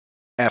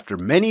After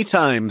many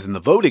times in the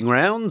voting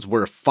rounds,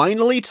 we're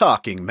finally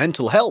talking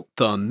mental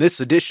health on this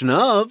edition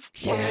of...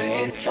 Yeah,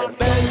 it's the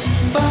best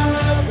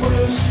five,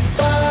 worst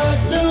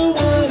five, know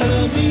what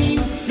I mean?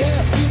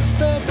 Yeah, it's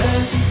the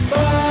best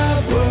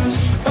five,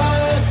 worst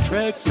five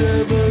Trek's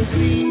ever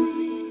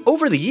seen.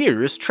 Over the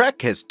years,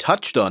 Trek has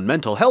touched on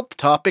mental health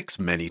topics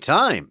many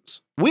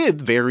times, with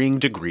varying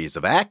degrees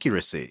of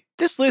accuracy.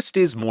 This list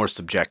is more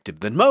subjective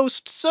than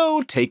most,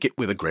 so take it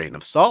with a grain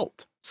of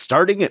salt.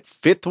 Starting at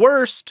 5th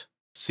worst,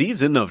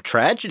 Season of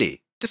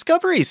Tragedy.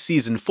 Discovery's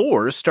Season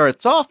 4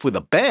 starts off with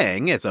a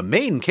bang as a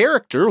main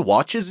character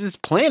watches his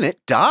planet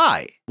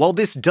die. While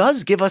this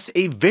does give us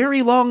a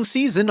very long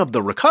season of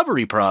the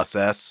recovery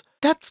process,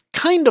 that's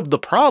kind of the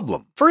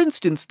problem. For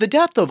instance, the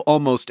death of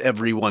almost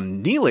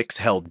everyone Neelix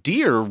held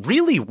dear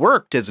really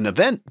worked as an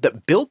event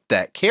that built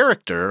that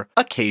character,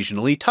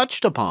 occasionally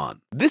touched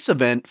upon. This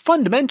event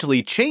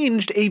fundamentally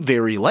changed a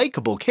very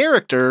likable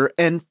character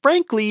and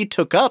frankly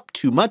took up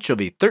too much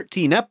of a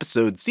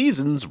 13-episode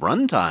season's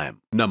runtime.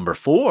 Number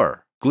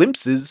 4.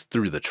 Glimpses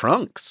through the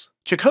trunks.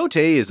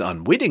 Chakotay is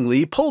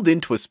unwittingly pulled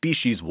into a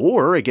species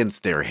war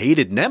against their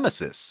hated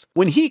nemesis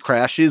when he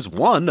crashes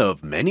one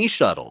of many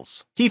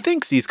shuttles. He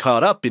thinks he's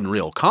caught up in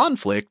real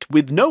conflict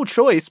with no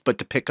choice but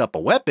to pick up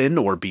a weapon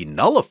or be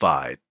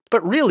nullified.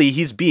 But really,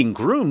 he's being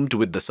groomed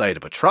with the sight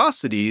of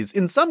atrocities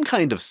in some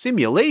kind of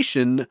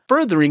simulation,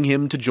 furthering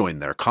him to join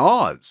their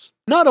cause.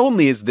 Not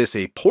only is this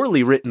a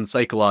poorly written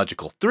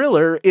psychological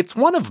thriller, it's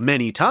one of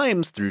many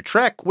times through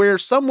Trek where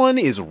someone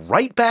is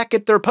right back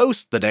at their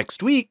post the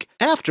next week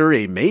after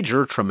a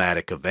major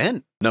traumatic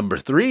event. Number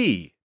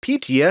 3.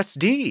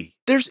 PTSD.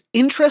 There's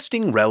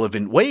interesting,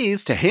 relevant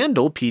ways to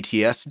handle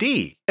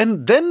PTSD.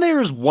 And then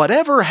there's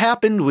whatever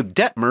happened with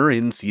Detmer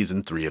in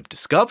Season 3 of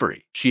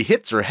Discovery. She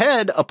hits her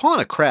head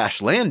upon a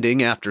crash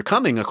landing after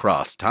coming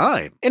across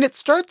time, and it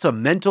starts a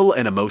mental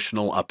and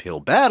emotional uphill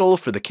battle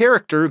for the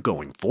character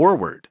going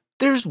forward.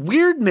 There's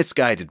weird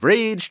misguided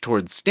rage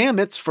towards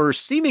Stamets for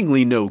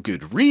seemingly no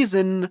good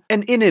reason,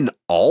 and in an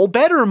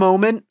all-better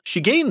moment,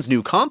 she gains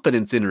new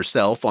confidence in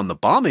herself on the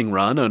bombing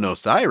run on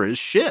Osira's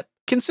ship.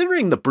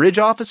 Considering the bridge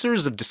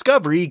officers of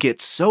Discovery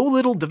get so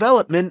little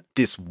development,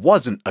 this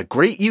wasn't a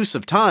great use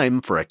of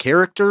time for a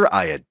character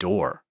I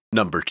adore.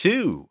 Number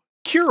 2.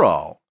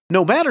 Cure-All.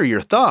 No matter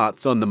your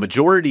thoughts on the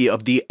majority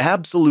of the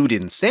absolute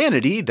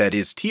insanity that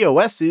is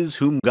TOS's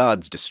Whom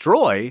Gods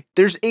Destroy,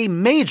 there's a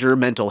major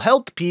mental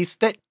health piece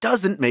that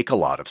doesn't make a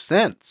lot of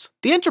sense.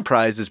 The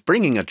Enterprise is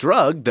bringing a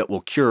drug that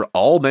will cure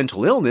all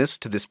mental illness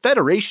to this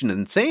Federation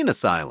insane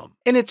asylum,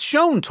 and it's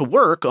shown to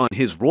work on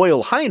His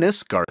Royal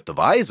Highness Garth of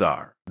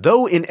Izar.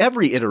 Though in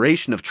every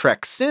iteration of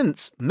Trek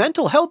since,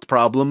 mental health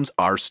problems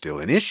are still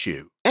an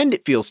issue. And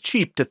it feels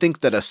cheap to think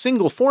that a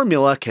single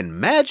formula can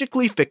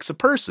magically fix a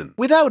person,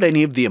 without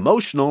any of the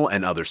emotional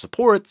and other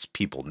supports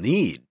people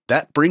need.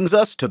 That brings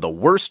us to the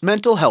worst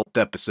mental health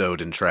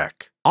episode in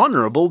Trek: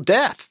 Honorable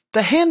Death.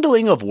 The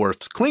handling of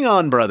Worf's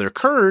Klingon brother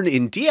Kurn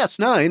in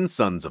DS9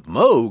 Sons of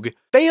Moog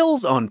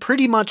fails on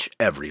pretty much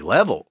every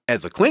level.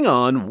 As a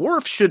Klingon,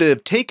 Worf should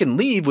have taken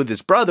leave with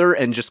his brother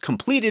and just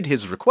completed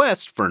his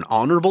request for an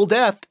honorable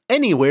death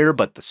anywhere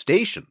but the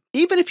station.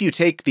 Even if you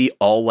take the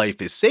all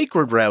life is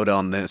sacred route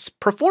on this,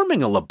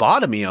 performing a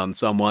lobotomy on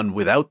someone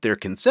without their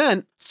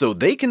consent so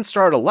they can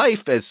start a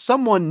life as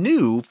someone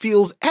new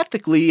feels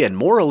ethically and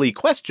morally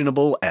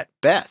questionable at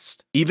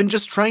best. Even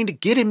just trying to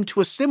get him to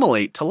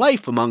assimilate to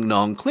life among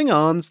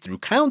non-Klingons through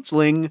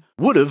counseling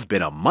would have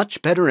been a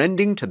much better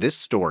ending to this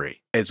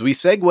story. As we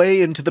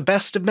segue into the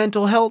best of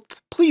mental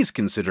health, please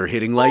consider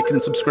hitting like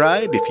and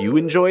subscribe if you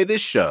enjoy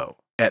this show.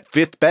 At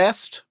 5th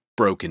best,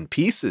 Broken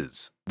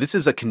Pieces. This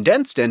is a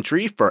condensed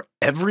entry for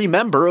every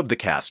member of the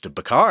cast of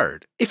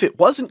Picard. If it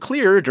wasn't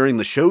clear during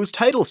the show's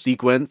title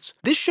sequence,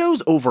 this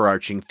show's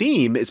overarching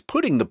theme is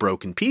putting the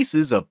broken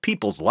pieces of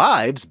people's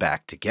lives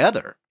back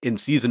together. In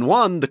Season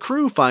 1, the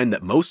crew find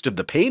that most of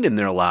the pain in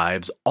their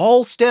lives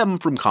all stem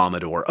from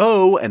Commodore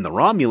O and the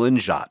Romulan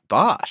Zhat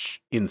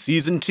Vash. In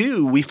Season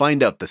 2, we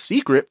find out the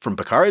secret from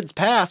Picard's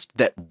past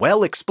that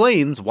well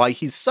explains why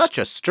he's such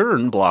a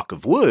stern block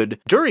of wood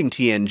during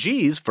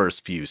TNG's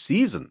first few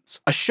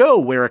seasons. A show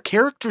where a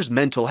character's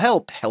mental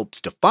health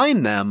helps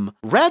define them,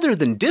 rather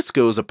than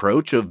Disco's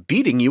approach of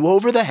beating you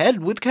over the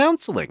head with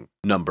counseling.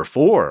 Number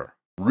 4.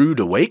 Rude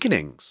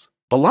Awakenings.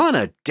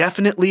 B'Elanna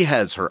definitely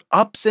has her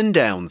ups and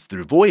downs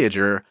through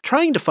Voyager,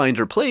 trying to find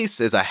her place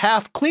as a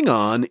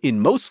half-Klingon in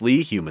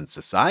mostly human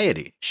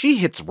society. She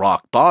hits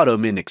rock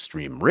bottom in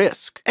Extreme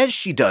Risk, as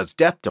she does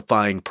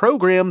death-defying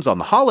programs on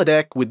the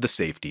holodeck with the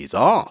safeties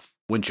off.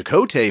 When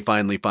Chakotay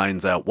finally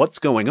finds out what's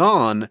going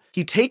on,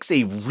 he takes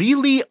a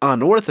really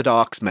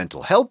unorthodox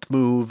mental health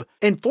move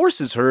and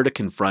forces her to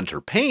confront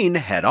her pain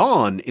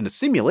head-on in a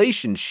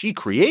simulation she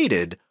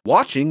created,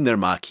 watching their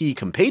Maquis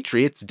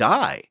compatriots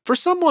die. For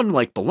someone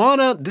like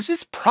B'Elanna, this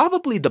is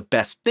probably the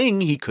best thing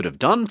he could have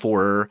done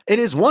for her, and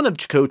is one of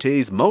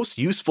Chakotay's most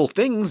useful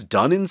things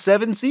done in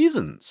 7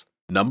 seasons.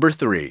 Number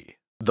 3.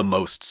 The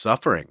Most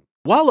Suffering.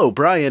 While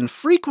O'Brien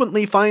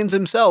frequently finds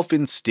himself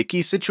in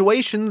sticky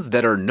situations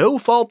that are no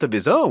fault of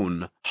his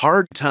own,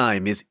 Hard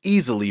Time is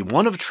easily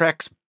one of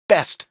Trek's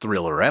best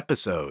thriller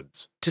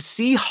episodes. To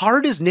see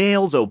hard as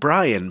nails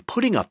O'Brien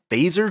putting a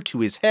phaser to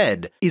his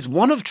head is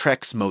one of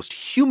Trek's most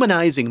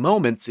humanizing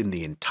moments in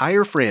the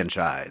entire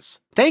franchise.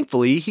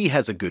 Thankfully, he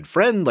has a good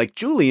friend like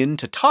Julian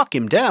to talk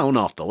him down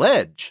off the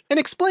ledge, and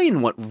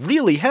explain what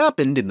really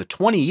happened in the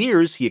 20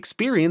 years he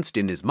experienced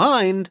in his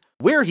mind,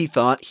 where he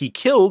thought he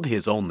killed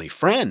his only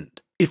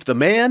friend. If the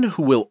man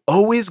who will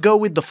always go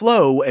with the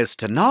flow as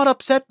to not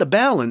upset the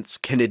balance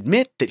can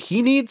admit that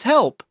he needs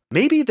help,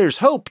 maybe there's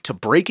hope to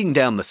breaking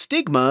down the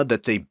stigma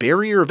that's a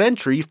barrier of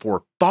entry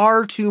for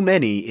far too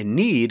many in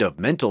need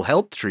of mental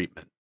health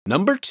treatment.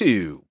 Number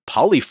 2.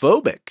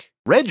 Polyphobic.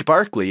 Reg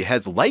Barkley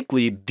has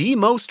likely the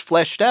most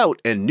fleshed out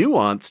and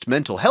nuanced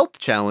mental health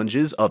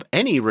challenges of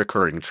any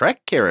recurring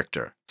Trek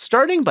character,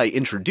 starting by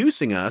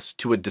introducing us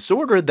to a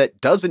disorder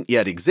that doesn't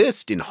yet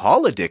exist in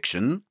Hall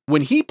addiction,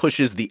 when he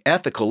pushes the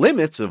ethical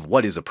limits of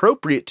what is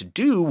appropriate to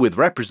do with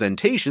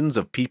representations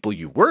of people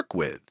you work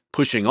with.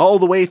 Pushing all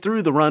the way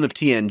through the run of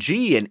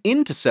TNG and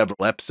into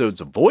several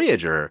episodes of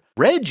Voyager,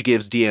 Reg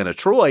gives Deanna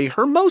Troi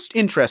her most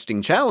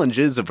interesting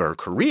challenges of her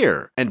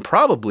career, and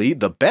probably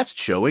the best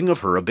showing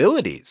of her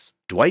abilities.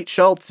 Dwight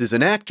Schultz is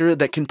an actor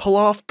that can pull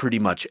off pretty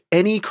much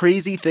any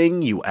crazy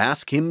thing you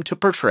ask him to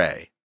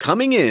portray.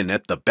 Coming in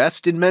at the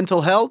best in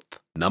mental health,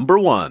 number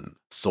 1,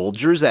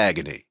 Soldier's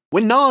Agony.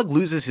 When Nog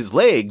loses his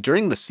leg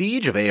during the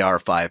siege of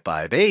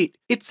AR-558,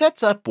 it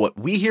sets up what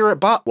we here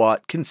at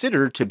Botwat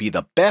consider to be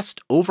the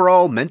best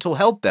overall mental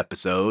health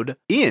episode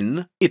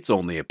in It's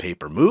Only a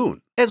Paper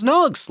Moon. As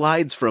Nog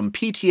slides from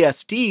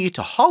PTSD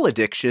to Hall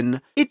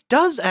addiction, it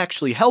does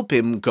actually help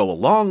him go a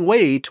long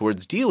way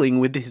towards dealing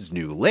with his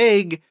new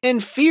leg,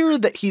 and fear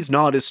that he's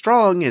not as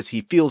strong as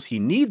he feels he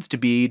needs to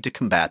be to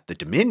combat the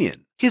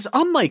Dominion. His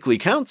unlikely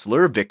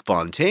counselor, Vic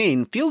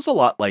Fontaine, feels a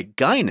lot like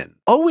Guinan,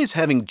 always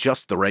having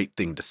just the right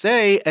thing to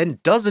say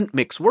and doesn't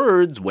mix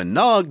words when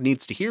Nog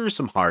needs to hear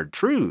some hard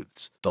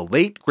truths. The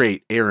late,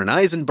 great Aaron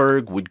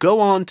Eisenberg would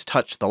go on to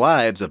touch the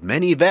lives of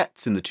many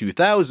vets in the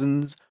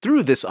 2000s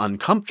through this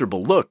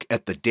uncomfortable look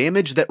at the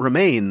damage that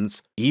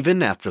remains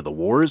even after the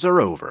wars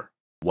are over.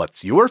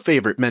 What's your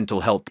favorite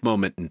mental health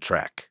moment in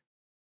Trek?